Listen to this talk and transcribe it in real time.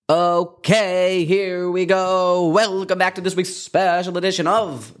Okay, here we go. Welcome back to this week's special edition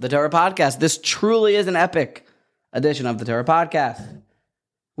of the Torah Podcast. This truly is an epic edition of the Torah Podcast.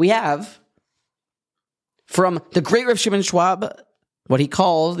 We have, from the great Rav Shimon Schwab, what he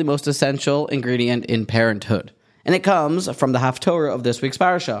calls the most essential ingredient in parenthood. And it comes from the Haftorah of this week's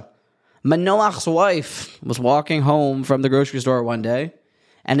Parshas. Manoach's wife was walking home from the grocery store one day,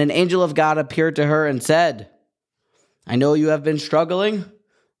 and an angel of God appeared to her and said, I know you have been struggling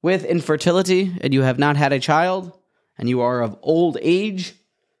with infertility, and you have not had a child, and you are of old age,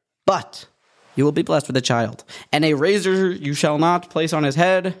 but you will be blessed with a child. And a razor you shall not place on his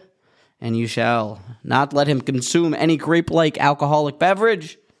head, and you shall not let him consume any grape-like alcoholic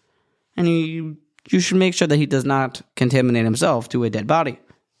beverage, and you should make sure that he does not contaminate himself to a dead body.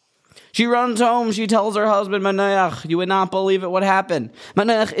 She runs home, she tells her husband, Manoach, you would not believe it, what happened.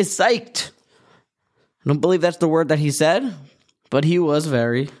 Manoach is psyched. I don't believe that's the word that he said, but he was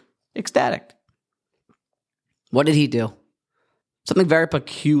very ecstatic. What did he do? Something very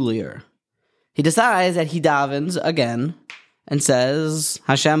peculiar. He decides that he davens again and says,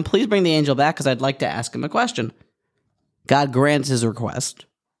 Hashem, please bring the angel back because I'd like to ask him a question. God grants his request.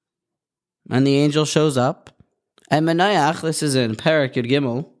 And the angel shows up. And Manoach, this is in Perek Yud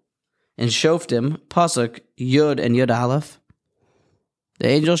Gimel, in Shoftim, Pasuk Yud and Yud Aleph. The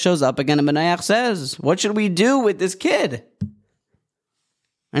angel shows up again and Manoach says, what should we do with this kid?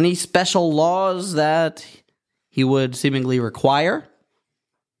 Any special laws that he would seemingly require?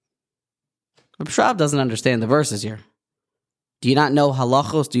 Reb Schwab doesn't understand the verses here. Do you not know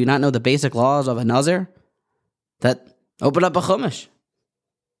halachos? Do you not know the basic laws of a nazir? That open up a chumash.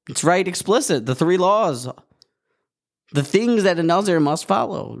 It's right explicit, the 3 laws. The things that a nazir must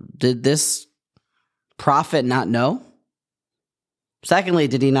follow. Did this prophet not know? Secondly,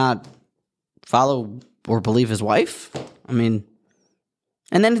 did he not follow or believe his wife?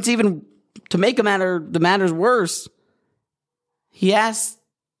 And then it's even, to make the matters worse, he asks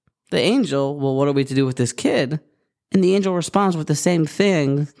the angel, well, what are we to do with this kid? And the angel responds with the same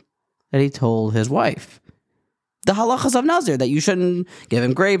thing that he told his wife. The halachas of Nazir, that you shouldn't give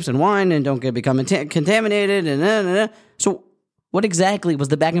him grapes and wine and don't become contaminated. So what exactly was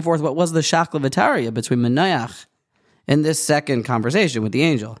the back and forth? What was the shakla v'tarya between Manoach in this second conversation with the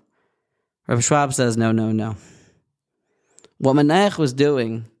angel? Rabbi Schwab says, no. What Manoach was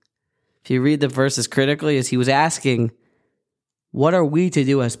doing, if you read the verses critically, is he was asking, what are we to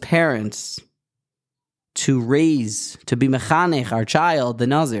do as parents to raise, to be mechanech, our child, the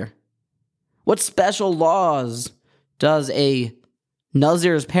Nazir? What special laws does a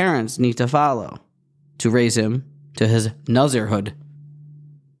Nazir's parents need to follow to raise him to his Nazirhood?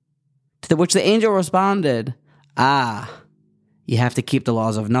 To which the angel responded, you have to keep the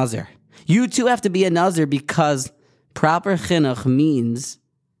laws of Nazir. You too have to be a Nazir because proper chinuch means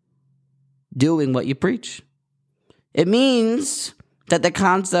doing what you preach. It means that the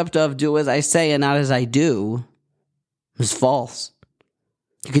concept of do as I say and not as I do is false.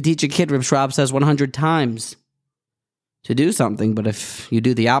 You could teach a kid, Reb Schwab says, 100 times to do something, but if you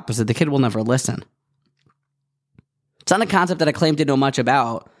do the opposite, the kid will never listen. It's not a concept that I claim to know much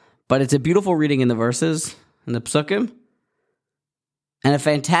about, but it's a beautiful reading in the verses, in the psukim, and a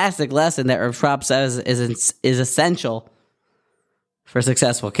fantastic lesson that Reb Schwab says is essential for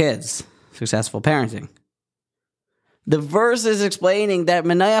successful kids, successful parenting. The verse is explaining that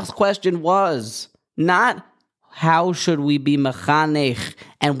Manoach's question was not how should we be mechanech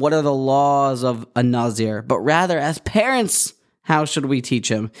and what are the laws of a nazir, but rather as parents, how should we teach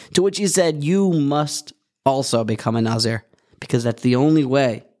him? To which he said, you must also become a nazir because that's the only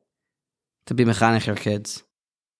way to be mechanech your kids.